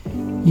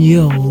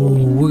Yo,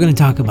 we're going to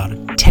talk about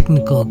a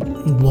technical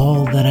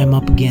wall that I'm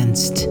up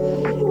against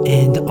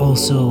and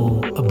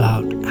also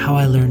about how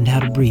I learned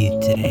how to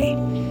breathe today.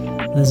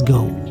 Let's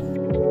go.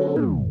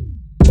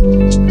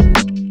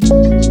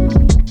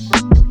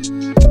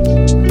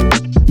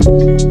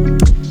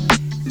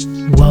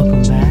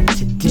 Welcome back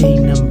to day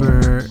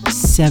number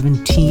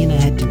 17. I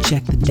had to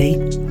check the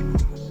date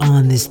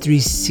on this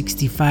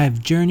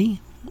 365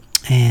 journey.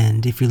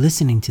 And if you're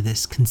listening to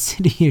this,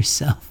 consider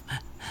yourself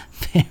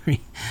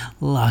very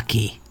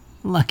lucky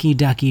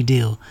ducky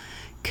do,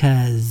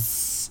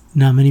 because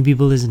not many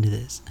people listen to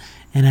this,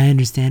 and I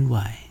understand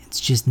why.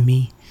 It's just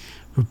me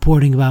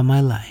reporting about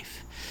my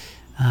life,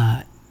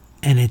 and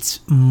it's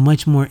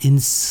much more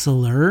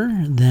insular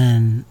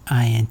than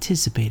I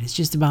anticipate. It's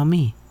just about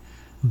me,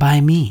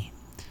 by me.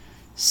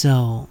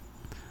 So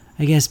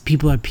I guess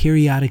people are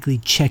periodically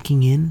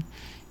checking in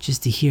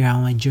just to hear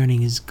how my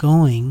journey is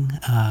going,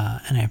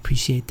 and I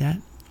appreciate that.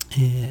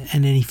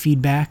 And any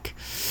feedback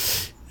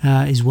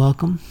is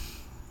welcome.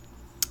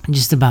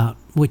 Just about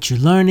what you're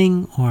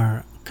learning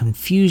or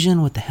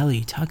confusion, what the hell are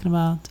you talking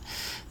about,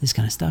 this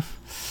kind of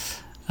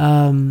stuff.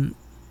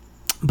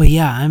 But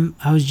yeah,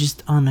 I was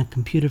just on a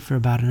computer for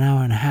about an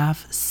hour and a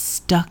half,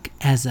 stuck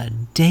as a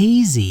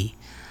daisy.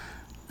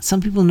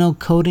 Some people know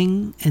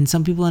coding and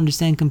some people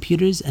understand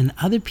computers, and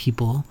other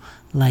people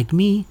like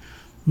me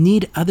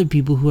need other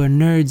people who are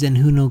nerds and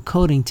who know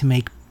coding to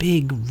make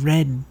big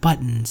red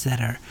buttons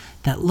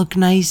that look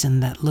nice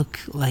and that look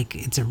like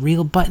it's a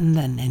real button,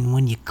 and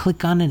when you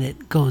click on it,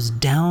 it goes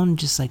down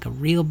just like a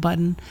real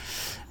button.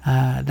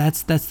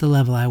 That's the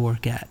level I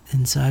work at,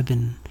 and so I've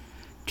been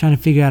trying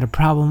to figure out a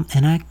problem,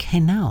 and I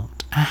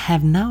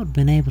have not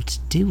been able to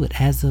do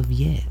it as of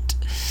yet.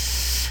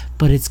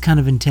 But it's kind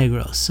of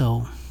integral,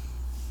 so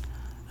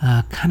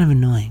kind of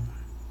annoying.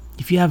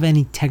 If you have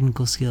any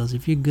technical skills,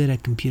 if you're good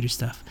at computer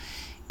stuff,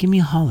 give me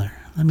a holler.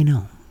 Let me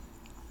know.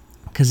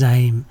 Because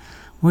I'm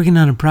working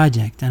on a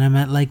project and I'm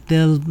at like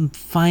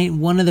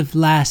one of the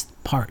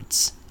last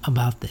parts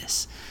about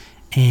this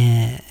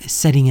and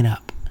setting it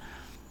up.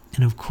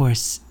 And of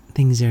course,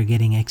 things are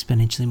getting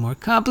exponentially more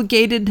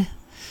complicated.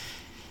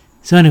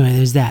 So anyway,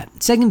 there's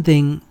that. Second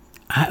thing,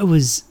 it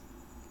was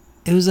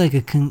like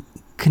a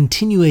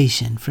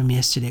continuation from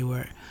yesterday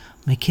where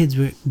my kids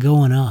were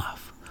going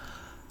off,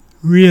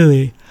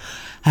 really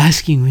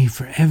asking me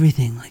for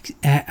everything. Like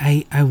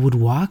I would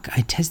walk.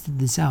 I tested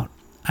this out.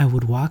 I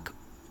would walk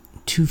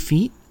 2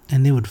 feet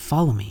and they would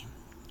follow me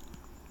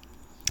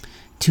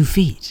 2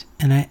 feet,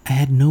 and I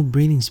had no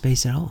breathing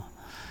space at all.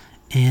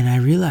 And I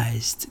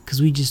realized,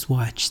 because we just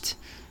watched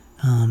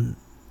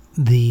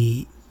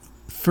the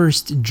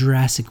first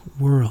Jurassic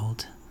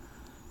World,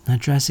 not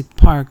Jurassic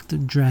Park, the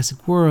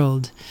Jurassic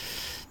World,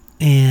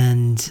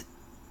 and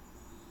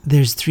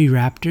there's 3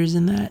 raptors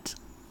in that,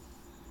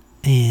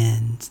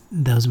 and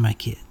those are my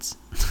kids.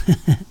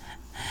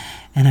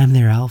 And I'm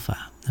their alpha,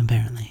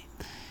 apparently,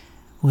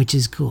 which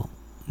is cool.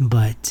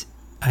 But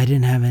I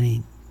didn't have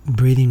any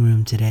breathing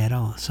room today at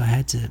all, so I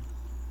had to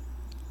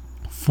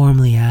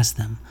formally ask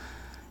them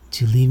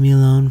to leave me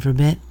alone for a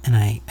bit. And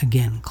I,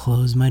 again,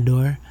 closed my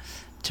door,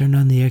 turned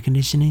on the air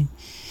conditioning,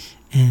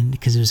 and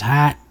because it was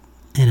hot,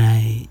 and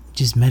I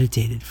just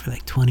meditated for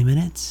like 20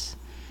 minutes.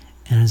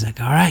 And I was like,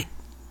 all right,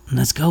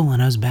 let's go.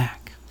 And I was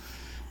back.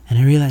 And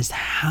I realized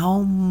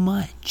how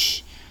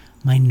much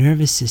my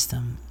nervous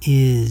system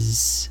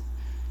is,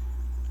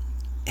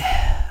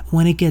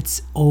 when it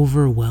gets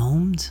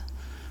overwhelmed,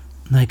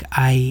 like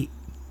I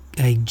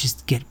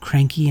just get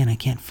cranky and I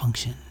can't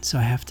function. So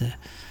I have to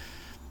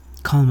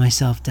calm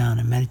myself down,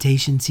 and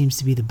meditation seems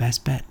to be the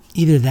best bet.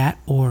 Either that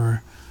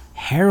or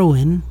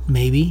heroin,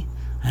 maybe.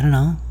 I don't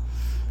know.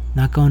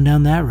 Not going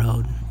down that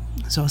road.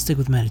 So I'll stick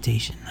with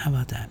meditation. How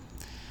about that?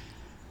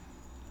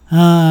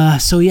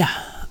 So yeah,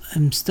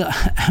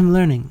 I'm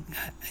learning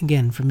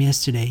again from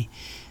yesterday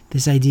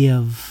this idea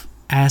of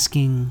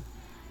asking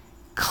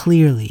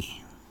clearly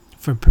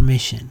for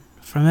permission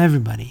from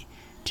everybody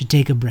to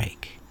take a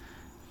break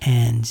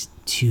and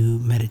to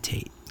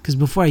meditate. Because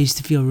before I used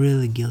to feel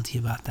really guilty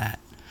about that.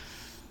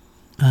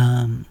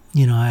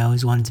 I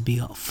always wanted to be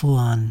full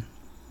on,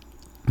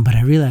 but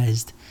I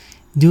realized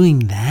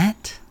doing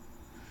that,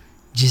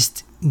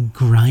 just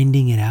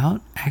grinding it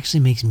out, actually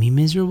makes me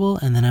miserable,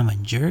 and then I'm a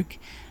jerk,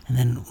 and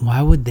then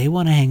why would they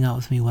want to hang out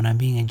with me when I'm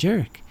being a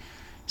jerk?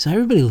 So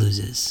everybody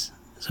loses.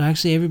 So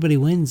actually everybody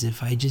wins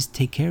if I just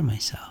take care of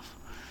myself.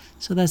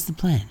 So that's the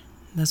plan.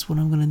 That's what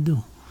I'm going to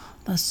do.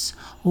 That's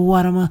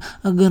what I'm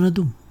going to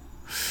do.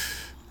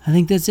 I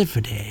think that's it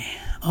for today.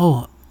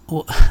 Oh,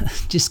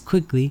 just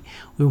quickly,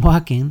 we're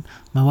walking,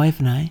 my wife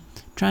and I,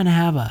 trying to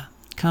have a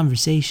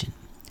conversation.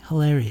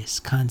 Hilarious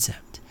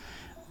concept.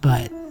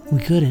 But we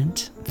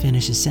couldn't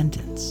finish a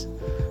sentence.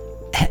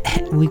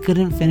 We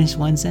couldn't finish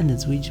one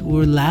sentence. We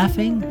were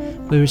laughing.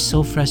 We were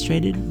so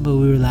frustrated, but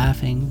we were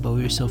laughing, but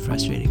we were so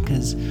frustrated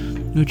because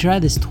we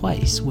tried this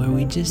twice where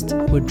we just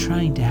were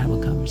trying to have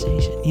a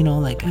conversation.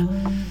 Like a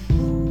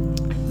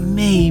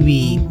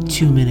maybe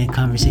 2-minute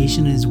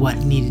conversation is what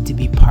needed to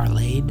be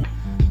parlayed.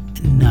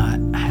 Not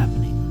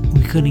happening.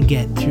 We couldn't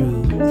get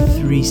through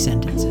 3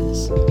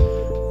 sentences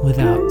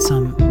without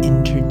some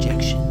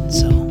interjection.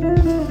 So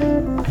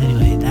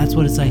anyway, that's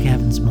what it's like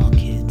having small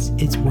kids.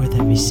 It's worth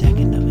every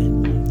second of it.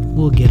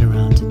 We'll get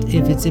around to it.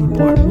 If it's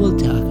important, we'll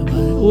talk about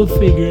it. We'll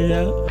figure it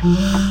out.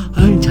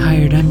 I'm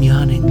tired. I'm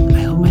yawning.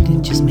 I hope I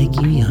didn't just make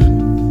you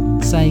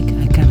yawn. Psych,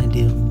 I kind of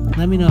do.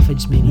 Let me know if I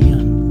just made you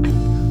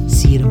yawn.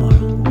 See you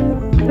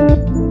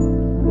tomorrow.